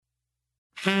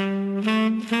Okay,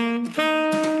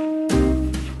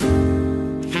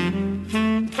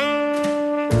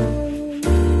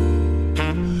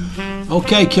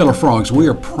 Killer Frogs, we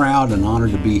are proud and honored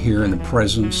to be here in the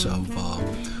presence of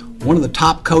one of the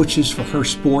top coaches for her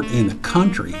sport in the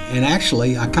country. And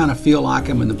actually, I kind of feel like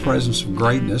I'm in the presence of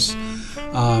greatness.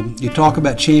 You talk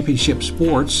about championship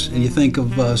sports, and you think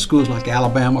of schools like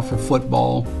Alabama for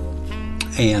football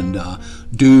and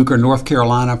Duke or North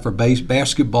Carolina for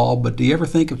basketball, but do you ever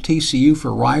think of TCU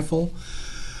for rifle?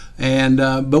 And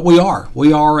but we are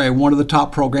one of the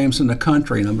top programs in the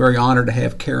country, and I'm very honored to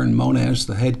have Karen Monaz,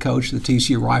 the head coach of the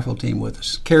TCU rifle team, with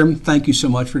us. Karen, thank you so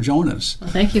much for joining us. Well,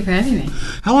 thank you for having me.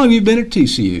 How long have you been at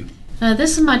TCU?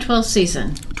 This is my 12th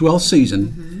season. 12th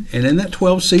season, and in that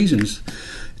 12 seasons,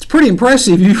 it's pretty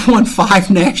impressive. You've won 5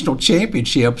 national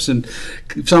championships, and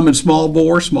some in small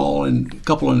bore, and a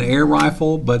couple in the air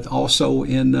rifle, but also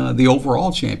in the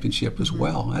overall championship as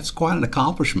well. That's quite an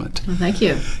accomplishment. Well, thank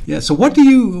you. Yeah. So, what do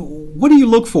you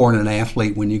look for in an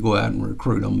athlete when you go out and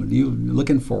recruit them? Are you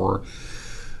looking for?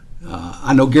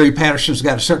 I know Gary Patterson's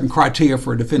got a certain criteria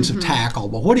for a defensive tackle,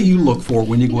 but what do you look for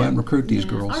when you go out and recruit these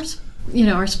girls?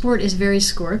 Our sport is very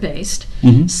score-based,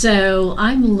 so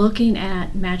I'm looking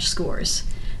at match scores.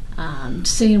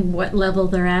 Seeing what level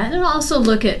they're at, and also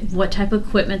look at what type of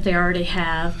equipment they already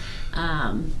have.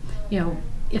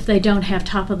 If they don't have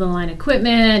top-of-the-line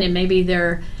equipment and maybe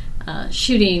they're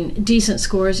shooting decent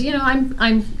scores,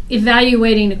 I'm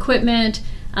evaluating equipment,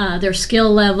 their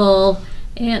skill level,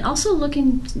 and also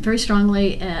looking very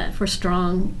strongly for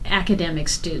strong academic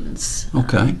students.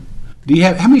 Okay.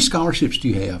 How many scholarships do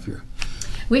you have here?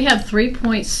 We have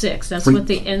 3.6. That's what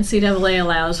the NCAA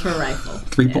allows for a rifle.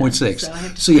 3.6.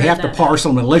 Yeah, so you have to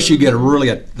parcel them unless you get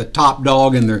the top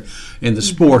dog in the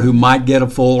sport who might get a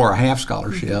full or a half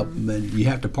scholarship. Then you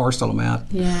have to parcel them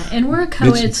out. Yeah, and we're a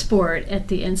co-ed sport at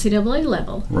the NCAA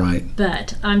level. Right.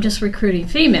 But I'm just recruiting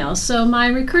females, so my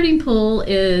recruiting pool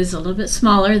is a little bit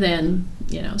smaller than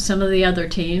some of the other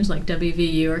teams like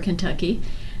WVU or Kentucky.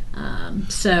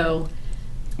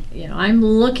 I'm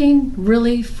looking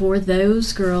really for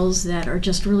those girls that are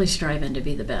just really striving to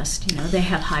be the best. They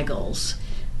have high goals.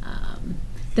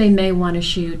 They may want to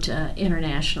shoot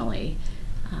internationally.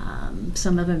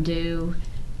 Some of them do.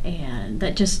 And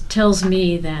that just tells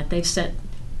me that they've set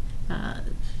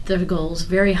their goals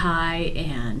very high,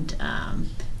 and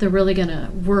they're really going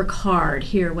to work hard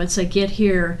here. Once they get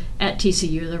here at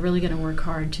TCU, they're really going to work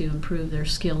hard to improve their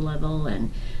skill level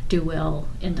and do well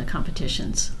in the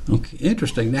competitions. Okay,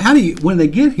 interesting. Now, when they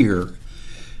get here,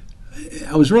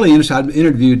 I was really interested. I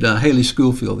interviewed Haley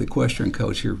Schoolfield, the equestrian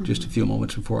coach, here just a few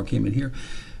moments before I came in here,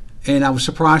 and I was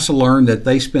surprised to learn that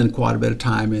they spend quite a bit of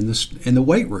time in the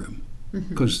weight room.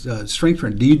 Because strength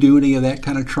training, do you do any of that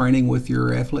kind of training with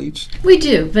your athletes? We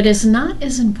do, but it's not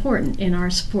as important in our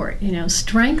sport.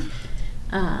 Strength,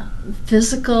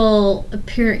 physical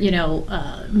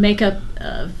appearance, makeup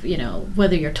of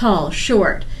whether you're tall,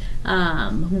 short,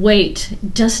 weight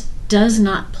just does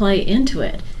not play into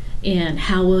it. And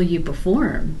how will you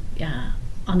perform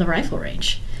on the rifle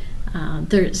range?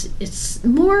 It's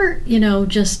more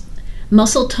just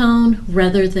muscle tone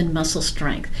rather than muscle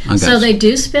strength. So they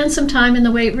do spend some time in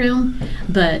the weight room,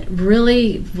 but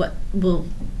really what will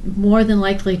more than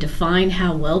likely define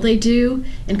how well they do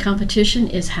in competition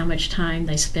is how much time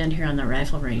they spend here on the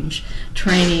rifle range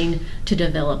training to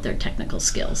develop their technical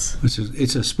skills.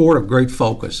 It's a sport of great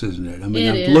focus, isn't it? I mean,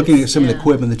 I'm looking at some of the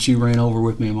equipment that you ran over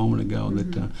with me a moment ago.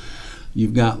 That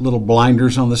you've got little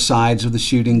blinders on the sides of the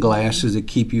shooting glasses that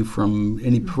keep you from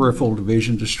any peripheral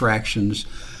vision distractions.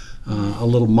 A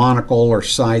little monocle or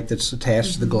sight that's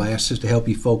attached to the glasses to help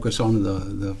you focus on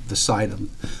the sight of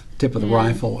the tip of the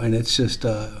rifle. And it's just,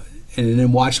 and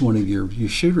then watching one of your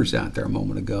shooters out there a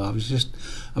moment ago, I was just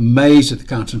amazed at the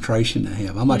concentration they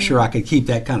have. I'm not sure I could keep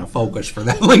that kind of focus for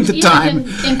that length of time.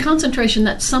 And concentration,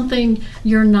 that's something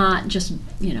you're not just,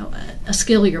 a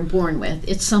skill you're born with.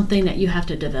 It's something that you have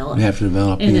to develop. You have to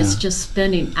develop, and it's just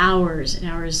spending hours and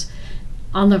hours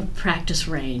on the practice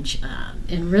range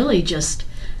and really just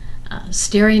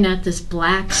staring at this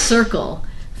black circle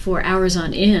for hours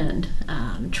on end,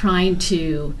 trying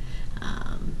to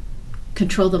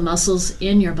control the muscles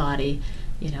in your body,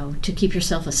 to keep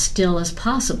yourself as still as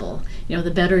possible.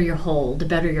 The better your hold, the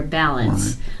better your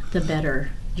balance, the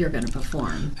better you're going to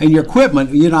perform. And your equipment,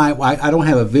 I don't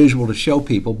have a visual to show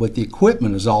people, but the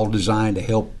equipment is all designed to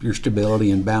help your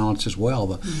stability and balance as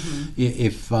well.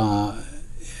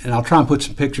 And I'll try and put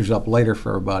some pictures up later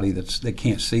for everybody they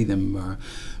can't see them.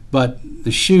 But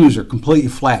the shoes are completely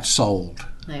flat soled,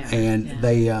 they are, and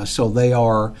they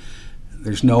are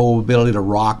There's no ability to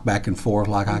rock back and forth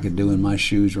like I could do in my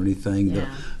shoes or anything.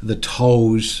 Yeah. The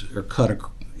toes are cut.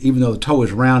 Even though the toe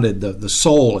is rounded, the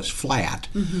sole is flat.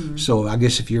 Mm-hmm. So I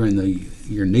guess if you're in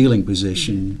your kneeling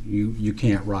position, you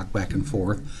can't rock back and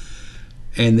forth.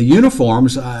 And the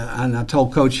uniforms, I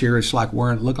told Coach here, it's like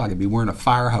look like it'd be wearing a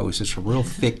fire hose. It's a real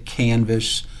thick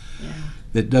canvas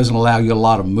that doesn't allow you a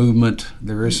lot of movement.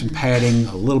 There is some padding,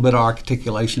 a little bit of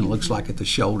articulation, it looks like at the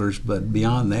shoulders, but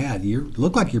beyond that, you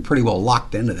look like you're pretty well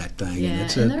locked into that thing. Yeah,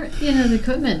 and the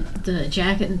equipment, the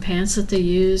jacket and pants that they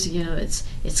use,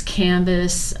 it's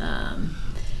canvas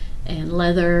and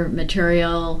leather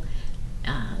material.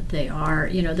 They are,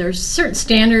 there's certain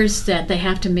standards that they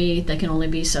have to meet. They can only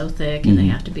be so thick, and they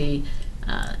have to be,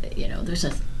 there's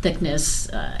a thickness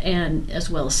and as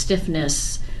well as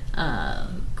stiffness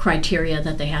criteria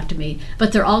that they have to meet.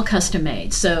 But they're all custom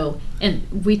made. So,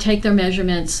 and we take their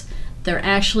measurements. They're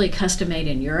actually custom made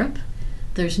in Europe.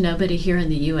 There's nobody here in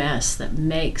the U.S. that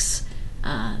makes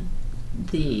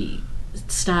the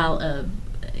style of,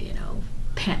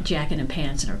 jacket and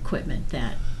pants and equipment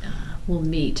that will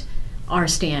meet our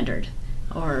standard,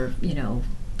 or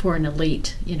for an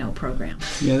elite program.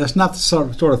 Yeah, that's not the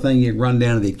sort of thing you run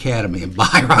down to the academy and buy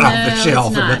right off the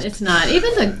shelf. It's not.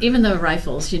 Even the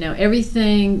rifles,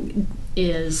 everything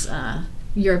is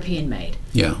European made.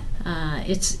 Yeah.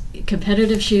 It's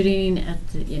competitive shooting at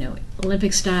the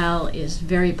Olympic style is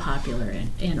very popular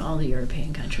in all the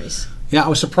European countries. Yeah, I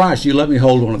was surprised you let me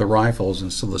hold one of the rifles,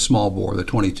 and so the small bore, the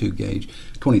 22 gauge,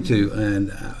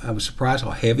 and I was surprised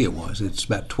how heavy it was. It's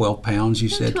about 12 pounds, you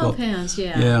said. 12 pounds,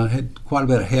 yeah. Yeah, it had quite a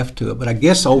bit of heft to it, but I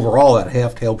guess overall that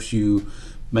heft helps you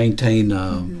maintain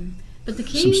But the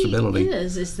key some stability.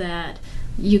 is that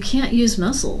you can't use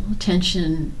muscle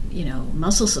tension,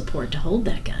 muscle support to hold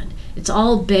that gun. It's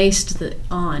all based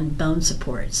on bone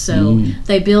support. So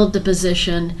they build the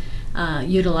position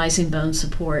utilizing bone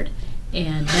support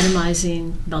and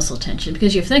minimizing muscle tension.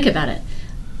 Because you think about it,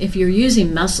 if you're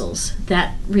using muscles,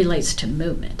 that relates to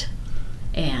movement.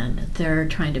 And they're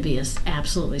trying to be as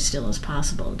absolutely still as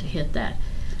possible to hit that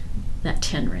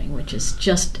 10 ring, which is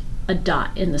just a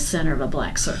dot in the center of a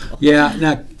black circle. Yeah,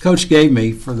 now Coach gave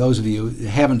me, for those of you who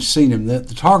haven't seen him, the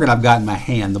target I've got in my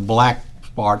hand, the black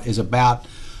part, is about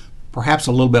perhaps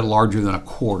a little bit larger than a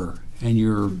quarter. And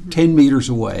you're 10 meters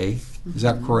away. Is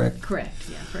that correct? Correct,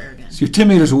 yeah, for air gun. So you're 10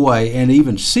 meters away, and to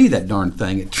even see that darn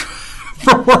thing,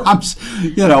 for where I'm,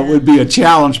 would be a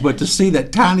challenge. But to see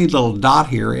that tiny little dot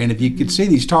here, and if you could see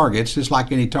these targets, just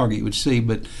like any target you would see,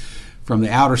 but from the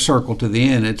outer circle to the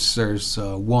end, there's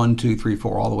 1, 2, 3,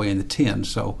 4, all the way into 10.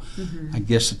 So I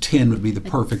guess a 10 would be the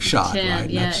perfect shot, 10, right?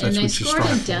 Yeah, that's and they what you scored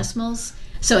strive in for. decimals.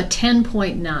 So a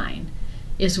 10.9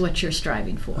 is what you're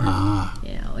striving for. Ah.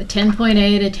 A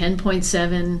 10.8, a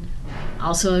 10.7,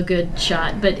 also a good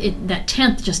shot. But that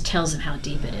 10th just tells them how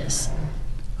deep it is.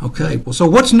 Okay. Well, so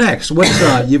what's next?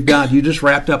 You just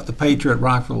wrapped up the Patriot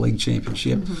Rifle League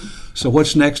Championship. So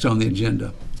what's next on the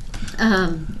agenda?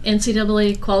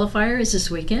 NCAA qualifier is this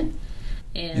weekend.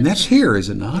 And that's here, is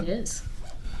it not? It is.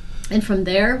 And from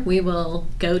there, we will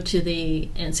go to the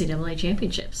NCAA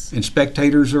championships. And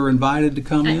spectators are invited to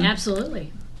come in?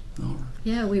 Absolutely. All right.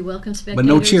 Yeah, we welcome spectators.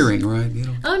 But no cheering, right?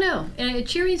 Oh, no.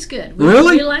 Cheering's good.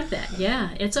 Really? We like that. Yeah,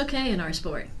 it's okay in our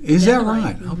sport. Is Definitely.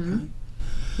 that right? Okay.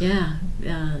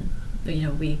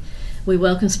 Yeah. We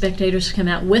welcome spectators to come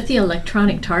out with the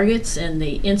electronic targets and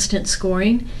the instant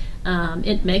scoring.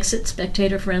 It makes it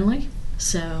spectator friendly.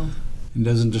 So. And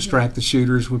doesn't distract the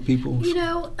shooters with people?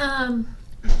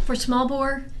 For small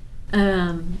bore,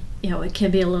 it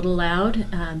can be a little loud,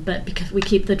 but because we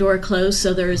keep the door closed,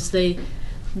 so there's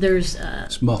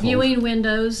viewing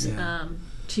windows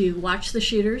to watch the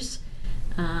shooters,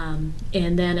 and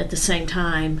then at the same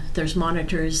time, there's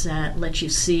monitors that let you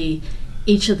see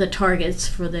each of the targets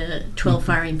for the 12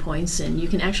 firing points, and you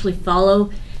can actually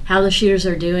follow how the shooters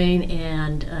are doing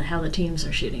and how the teams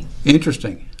are shooting.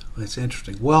 Interesting. That's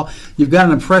interesting. Well, you've got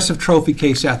an impressive trophy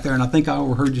case out there, and I think I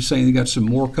overheard you saying you got some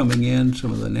more coming in,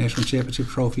 some of the national championship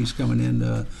trophies coming in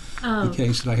the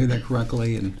case. Did I hear that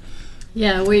correctly? And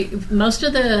yeah, most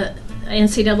of the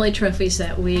NCAA trophies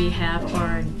that we have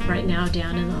are right now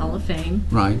down in the Hall of Fame.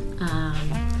 Right.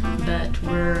 But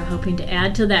we're hoping to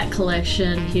add to that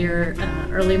collection here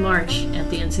early March at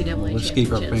the NCAA Let's championships.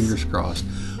 keep our fingers crossed.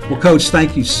 Well, Coach,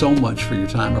 thank you so much for your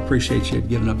time. I appreciate you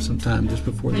giving up some time just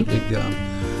before the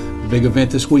big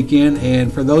event this weekend.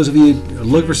 And for those of you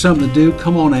looking for something to do,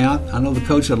 come on out. I know the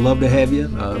coach would love to have you.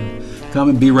 Come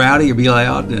and be rowdy or be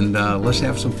loud, and let's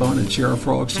have some fun and cheer our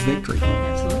frogs to victory.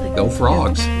 Absolutely. Go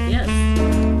Frogs. Yes.